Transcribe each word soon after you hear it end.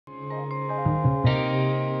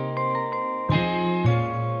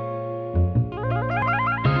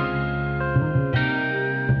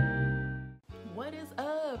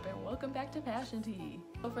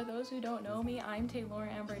those who don't know me, I'm Taylor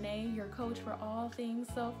Ambernay, your coach for all things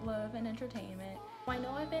self-love and entertainment. I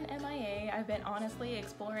know I've been MIA. I've been honestly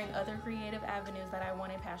exploring other creative avenues that I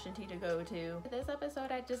wanted Passion Tea to go to. For this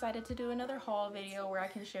episode, I decided to do another haul video where I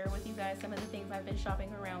can share with you guys some of the things I've been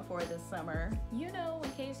shopping around for this summer. You know,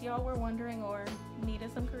 in case y'all were wondering or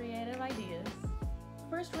needed some creative ideas.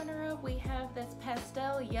 First runner-up, we have this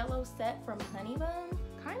pastel yellow set from Honeybun.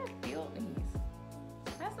 Kind of feels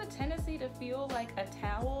has a tendency to feel like a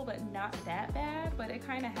towel, but not that bad, but it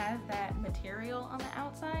kind of has that material on the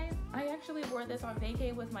outside. I actually wore this on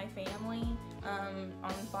vacay with my family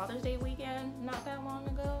on Father's Day weekend not that long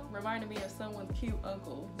ago. Reminded me of someone's cute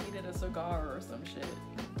uncle needed a cigar or some shit.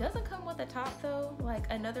 Doesn't come with a top though, like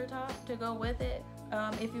another top to go with it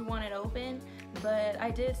if you want it open, but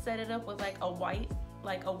I did set it up with like a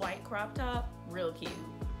white crop top, real cute.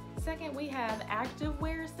 Second, we have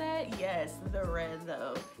activewear set. Yes, the red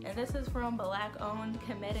though. And this is from Black-owned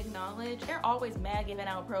Comedic Knowledge. They're always mad giving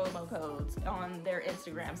out promo codes on their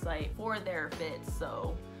Instagram site for their fits,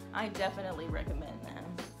 so I definitely recommend them.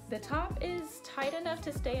 The top is tight enough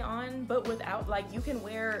to stay on, but without, like, you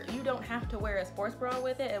don't have to wear a sports bra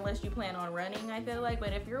with it unless you plan on running, I feel like.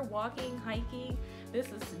 But if you're walking, hiking, this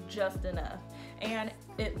is just enough. And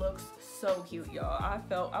it looks so cute, y'all.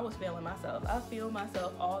 I was feeling myself. I feel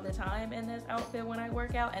myself all the time in this outfit when I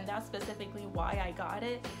work out, and that's specifically why I got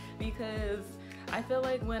it, because I feel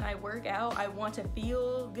like when I work out, I want to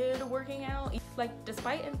feel good working out. Like,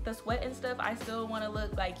 despite the sweat and stuff, I still want to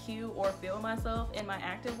look like cute or feel myself in my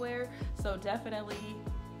activewear. So definitely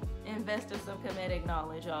invest in some Comedic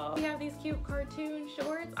Knowledge, y'all. We have these cute cartoon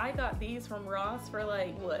shorts. I got these from Ross for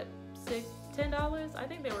like, what, $10? I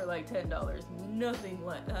think they were like $10. Nothing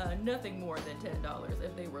more than $10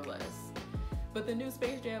 if they were less. But the new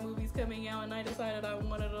Space Jam movie's coming out, and I decided I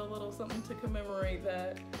wanted a little something to commemorate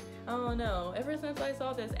that. I don't know, ever since I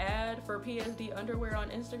saw this ad for PSD underwear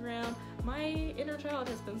on Instagram, my inner child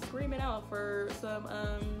has been screaming out for some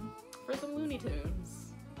Looney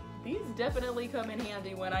Tunes. These definitely come in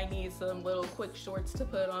handy when I need some little quick shorts to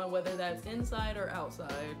put on, whether that's inside or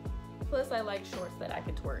outside. Plus, I like shorts that I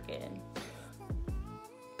can twerk in.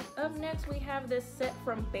 Up next, we have this set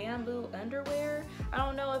from Bamboo Underwear. I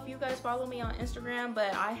don't know if you guys follow me on Instagram,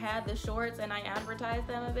 but I had the shorts and I advertised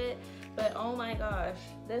them a bit. But oh my gosh,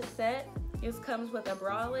 this set just comes with a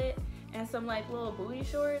bralette and some like little booty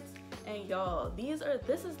shorts. And y'all,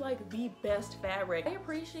 this is like the best fabric. I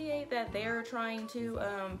appreciate that they're trying to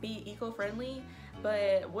be eco-friendly,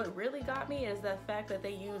 but what really got me is the fact that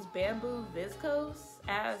they use bamboo viscose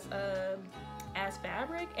as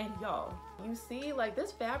fabric. And y'all, you see, like,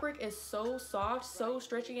 this fabric is so soft, so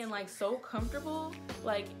stretchy, and like so comfortable.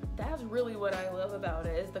 Like, that's really what I love about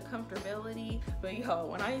it, is the comfortability. But y'all,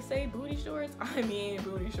 when I say booty shorts, I mean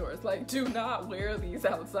booty shorts. Like, do not wear these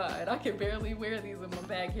outside. I can barely wear these in my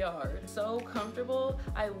backyard. So comfortable.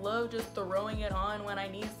 I love just throwing it on when I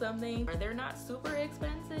need something. They're not super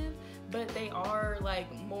expensive, but they are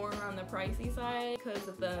like more on the pricey side because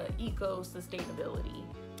of the eco-sustainability.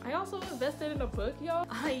 I also invested in a book, y'all.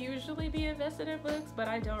 I usually be invested in books, but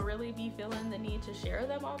I don't really be feeling the need to share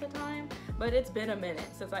them all the time. But it's been a minute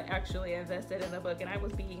since I actually invested in a book, and I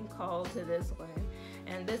was being called to this one.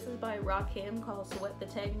 And this is by Rakim, called Sweat the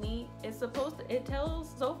Technique.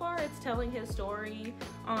 So far it's telling his story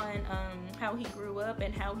on how he grew up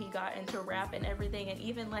and how he got into rap and everything, and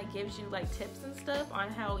even like gives you like tips and stuff on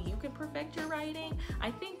how you can perfect your writing. I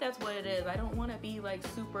think that's what it is. I don't want to be like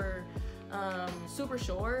super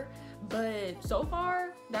sure, but so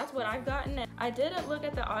far that's what I've gotten. I didn't look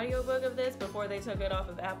at the audiobook of this before they took it off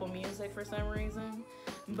of Apple Music for some reason,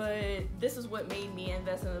 but this is what made me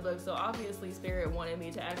invest in the book. So obviously Spirit wanted me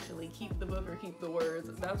to actually keep the book or keep the words.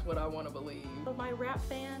 That's what I want to believe. For my rap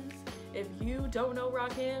fans, if you don't know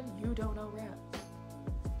Rakim, you don't know rap.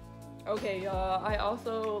 Okay, y'all, I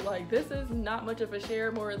also, like, this is not much of a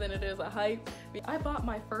share more than it is a hype. I bought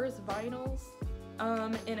my first vinyls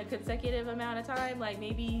in a consecutive amount of time, like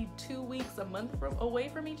maybe 2 weeks, a month away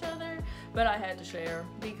from each other, but I had to share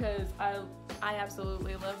because I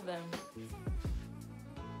absolutely love them.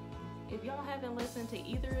 If y'all haven't listened to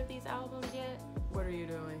either of these albums yet, what are you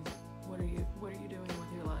doing? What are you doing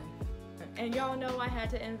with your life? And y'all know I had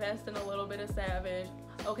to invest in a little bit of Savage.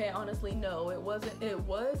 Okay, honestly, no, it was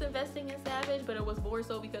investing in Savage, but it was more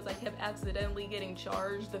so because I kept accidentally getting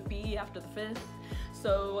charged the fee after the 5th.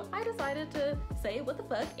 So I decided to say what the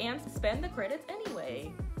fuck and spend the credits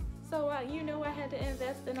anyway. So you know, I had to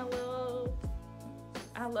invest in a little.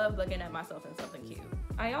 I love looking at myself in something cute.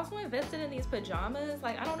 I also invested in these pajamas.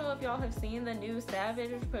 Like, I don't know if y'all have seen the new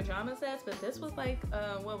Savage pajama sets, but this was like,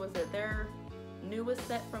 what was it? Their newest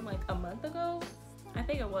set from like a month ago. I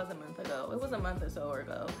think it was a month ago. It was a month or so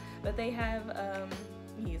ago. But they have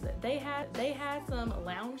they had some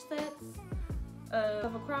lounge sets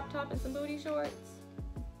of a crop top and some booty shorts.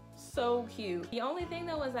 So cute. The only thing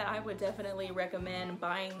though is that I would definitely recommend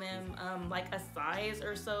buying them like a size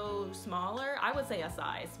or so smaller. I would say a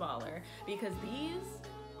size smaller, because these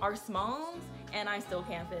are smalls and I still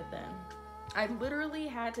can't fit them. I literally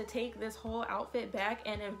had to take this whole outfit back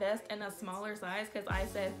and invest in a smaller size because I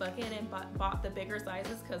said fuck it and bought the bigger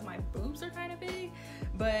sizes because my boobs are kind of big.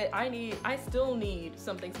 But I still need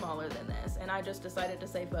something smaller than this, and I just decided to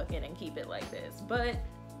say fuck it and keep it like this. But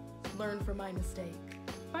learn from my mistake.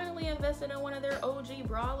 Finally invested in one of their OG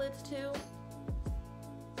bralettes too.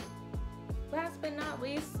 Last but not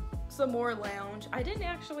least, some more lounge. I didn't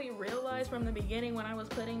actually realize from the beginning when I was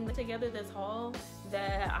putting together this haul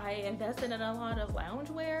that I invested in a lot of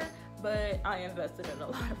loungewear, but I invested in a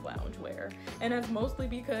lot of loungewear. And that's mostly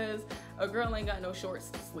because a girl ain't got no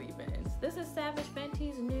shorts to sleep in. This is Savage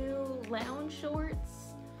Fenty's new lounge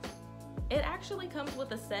shorts. It actually comes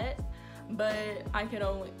with a set, but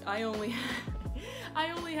I only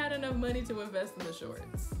had enough money to invest in the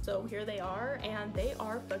shorts. So here they are, and they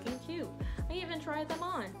are fucking cute. I even tried them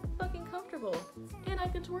on. Fucking comfortable. And I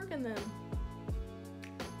could twerk in them.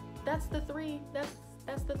 That's the three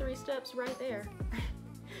steps right there.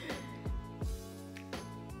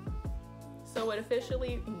 So it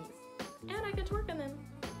officially, and I could twerk in them.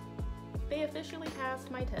 They officially passed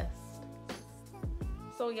my test.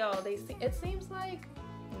 So y'all, it seems like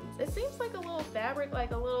a little fabric,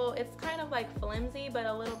 it's kind of like flimsy, but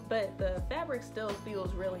the fabric still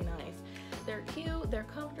feels really nice. They're cute, they're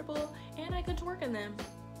comfortable, and I could twerk in them.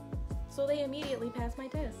 So they immediately passed my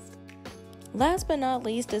test. Last but not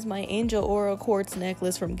least is my Angel Aura quartz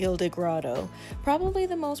necklace from Gilded Grotto. Probably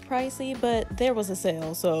the most pricey, but there was a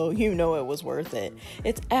sale, so you know it was worth it.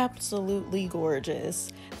 It's absolutely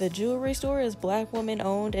gorgeous. The jewelry store is Black woman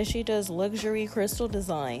owned, and she does luxury crystal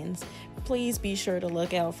designs. Please be sure to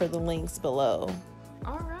look out for the links below.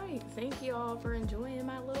 Alright, thank you all for enjoying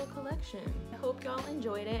my little collection. I hope y'all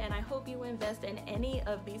enjoyed it, and I hope you invest in any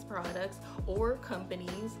of these products or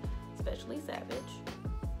companies, especially Savage.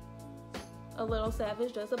 A little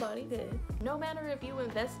Savage does a body good. No matter if you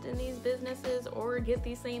invest in these businesses or get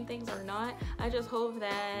these same things or not, I just hope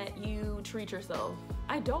that you treat yourself.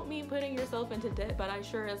 I don't mean putting yourself into debt, but I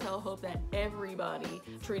sure as hell hope that everybody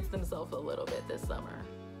treats themselves a little bit this summer.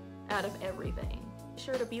 Out of everything. Be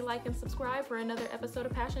sure to like and subscribe for another episode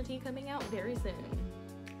of Passion Tea coming out very soon.